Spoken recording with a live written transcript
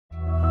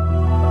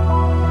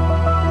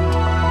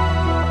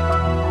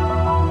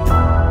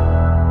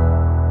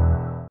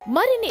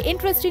మరిన్ని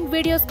interesting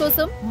videos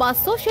కోసం మా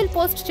సోషల్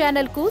పోస్ట్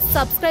ఛానల్ కు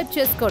సబ్స్క్రైబ్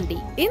చేసుకోండి.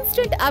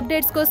 ఇన్స్టెంట్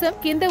అప్డేట్స్ కోసం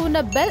కింద ఉన్న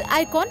బెల్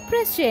ఐకాన్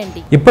ప్రెస్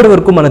చేయండి.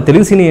 ఇప్పటివరకు మన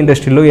తెలుగు సినీ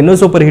ఇండస్ట్రీలో ఎన్నో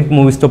సూపర్ హిట్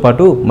మూవీస్ తో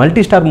పాటు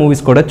మల్టీ స్టార్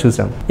మూవీస్ కూడా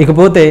చూసాం.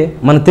 ఇకపోతే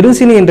మన తెలుగు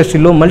సినీ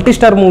ఇండస్ట్రీలో మల్టీ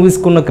స్టార్ మూవీస్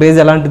కు ఉన్న క్రేజ్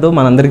ఎలాంటిదో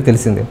మనందరికీ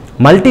తెలిసిందే.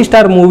 మల్టీ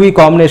స్టార్ మూవీ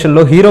కాంబినేషన్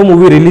లో హీరో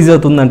మూవీ రిలీజ్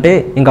అవుతుందంటే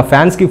ఇంకా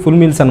ఫ్యాన్స్ కి ఫుల్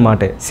మీల్స్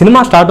అన్నమాట.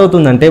 సినిమా స్టార్ట్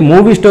అవుతుందంటే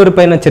మూవీ స్టోరీ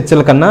పైన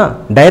చర్చల కన్నా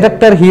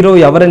డైరెక్టర్ హీరో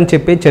ఎవరని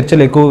చెప్పే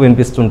చర్చలు ఎక్కువ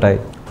వినిపిస్తుంటాయి.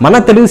 మన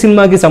తెలుగు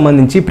సినిమాకి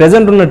సంబంధించి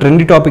ప్రెజెంట్ ఉన్న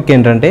ట్రెండీ టాపిక్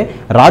ఏంటంటే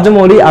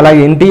రాజమౌళి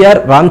అలాగే ఎన్టీఆర్,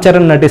 రామ్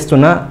చరణ్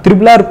నటిస్తున్న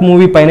త్రిబుల్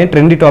మూవీ పైనే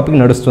ట్రెండీ టాపిక్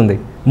నడుస్తుంది.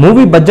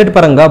 మూవీ బడ్జెట్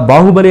పరంగా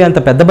బాహుబలి అంత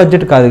పెద్ద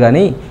బడ్జెట్ కాదు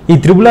కానీ ఈ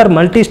త్రిబుల్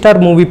మల్టీ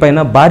స్టార్ మూవీ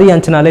పైన భారీ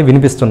అంచనాలే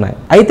వినిపిస్తున్నాయి.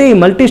 అయితే ఈ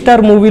మల్టీ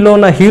స్టార్ మూవీలో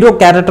ఉన్న హీరో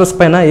క్యారెక్టర్స్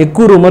పైన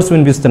ఎక్కువ రూమర్స్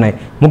వినిపిస్తున్నాయి.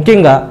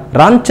 ముఖ్యంగా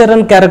రామ్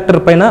చరణ్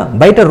క్యారెక్టర్ పైన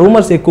బయట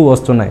రూమర్స్ ఎక్కువ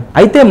వస్తున్నాయి.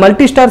 అయితే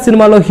మల్టీ స్టార్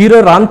సినిమాలో హీరో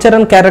రామ్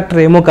చరణ్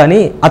క్యారెక్టర్ ఏమో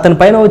కానీ అతని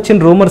పైన వచ్చిన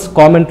రూమర్స్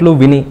కామెంట్లు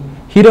విని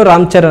హీరో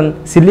రామ్ చరణ్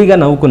సిల్లీగా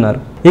నవ్వుకున్నారు.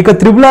 ఇక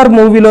త్రిబుల్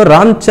మూవీలో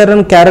రామ్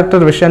చరణ్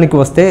క్యారెక్టర్ విషయానికి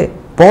వస్తే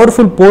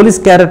పవర్ఫుల్ పోలీస్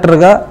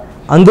క్యారెక్టర్గా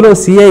అందులో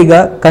సిఐగా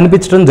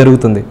కనిపించడం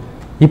జరుగుతుంది.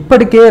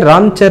 ఇప్పటికే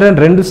రామ్ చరణ్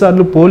 2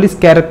 సార్లు పోలీస్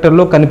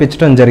క్యారెక్టర్లో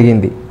కనిపించడం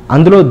జరిగింది.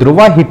 అందులో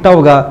ధృవ హిట్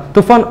అవగా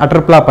తుఫాన్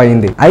అటర్ ఫ్లాప్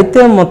అయింది.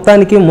 అయితే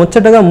మొత్తానికి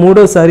ముచ్చటగా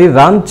 3వసారి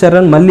రామ్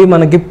చరణ్ మళ్ళీ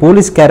మనకి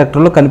పోలీస్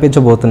క్యారెక్టర్లో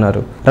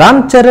కనిపించబోతున్నారు.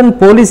 రామ్ చరణ్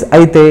పోలీస్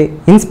అయితే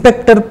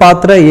ఇన్స్పెక్టర్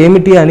పాత్ర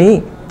ఏమిటి అని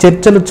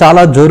చర్చలు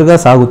చాలా జోరుగా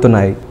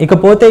సాగుతున్నాయి.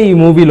 ఇకపోతే ఈ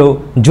మూవీలో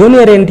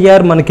జూనియర్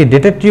ఎన్టీఆర్ మనకి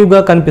డిటెక్టివ్ గా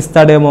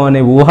కనిపిస్తాడేమో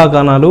అనే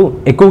ఊహాగానాలు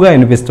ఎక్కువగా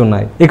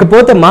వినిపిస్తున్నాయి.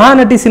 ఇకపోతే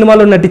మహానటి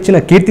సినిమాలో నటించిన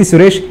కీర్తి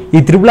సురేష్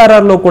ఈ RRR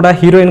లో కూడా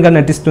హీరోయిన్ గా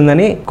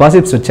నటిస్తుందని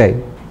గాసిప్స్ వచ్చాయి.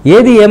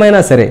 ఏది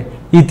ఏమైనా సరే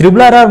ఈ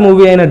RRR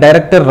మూవీ అయిన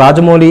డైరెక్టర్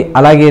రాజమౌళి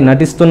అలాగే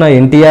నటిస్తున్న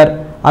ఎన్టీఆర్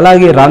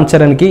అలాగే రామ్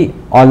చరణ్ కి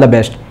ఆల్ ద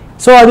బెస్ట్.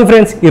 సో అది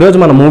ఫ్రెండ్స్ ఈరోజు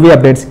మన మూవీ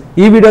అప్డేట్స్.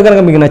 ఈ వీడియో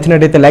కనుక మీకు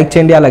నచ్చినట్టయితే లైక్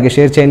చేయండి, అలాగే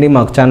షేర్ చేయండి,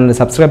 మాకు ఛానల్ని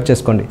సబ్స్క్రైబ్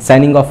చేసుకోండి.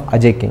 Signing off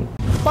Ajay king.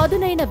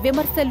 పదునైన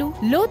విమర్శలు,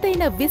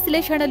 లోతైన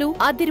విశ్లేషణలు,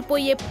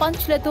 అదిరిపోయే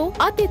పంచ్లతో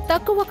అతి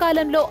తక్కువ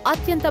కాలంలో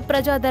అత్యంత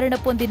ప్రజాదరణ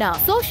పొందిన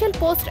సోషల్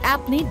పోస్ట్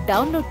యాప్ ని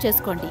డౌన్లోడ్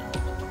చేసుకోండి.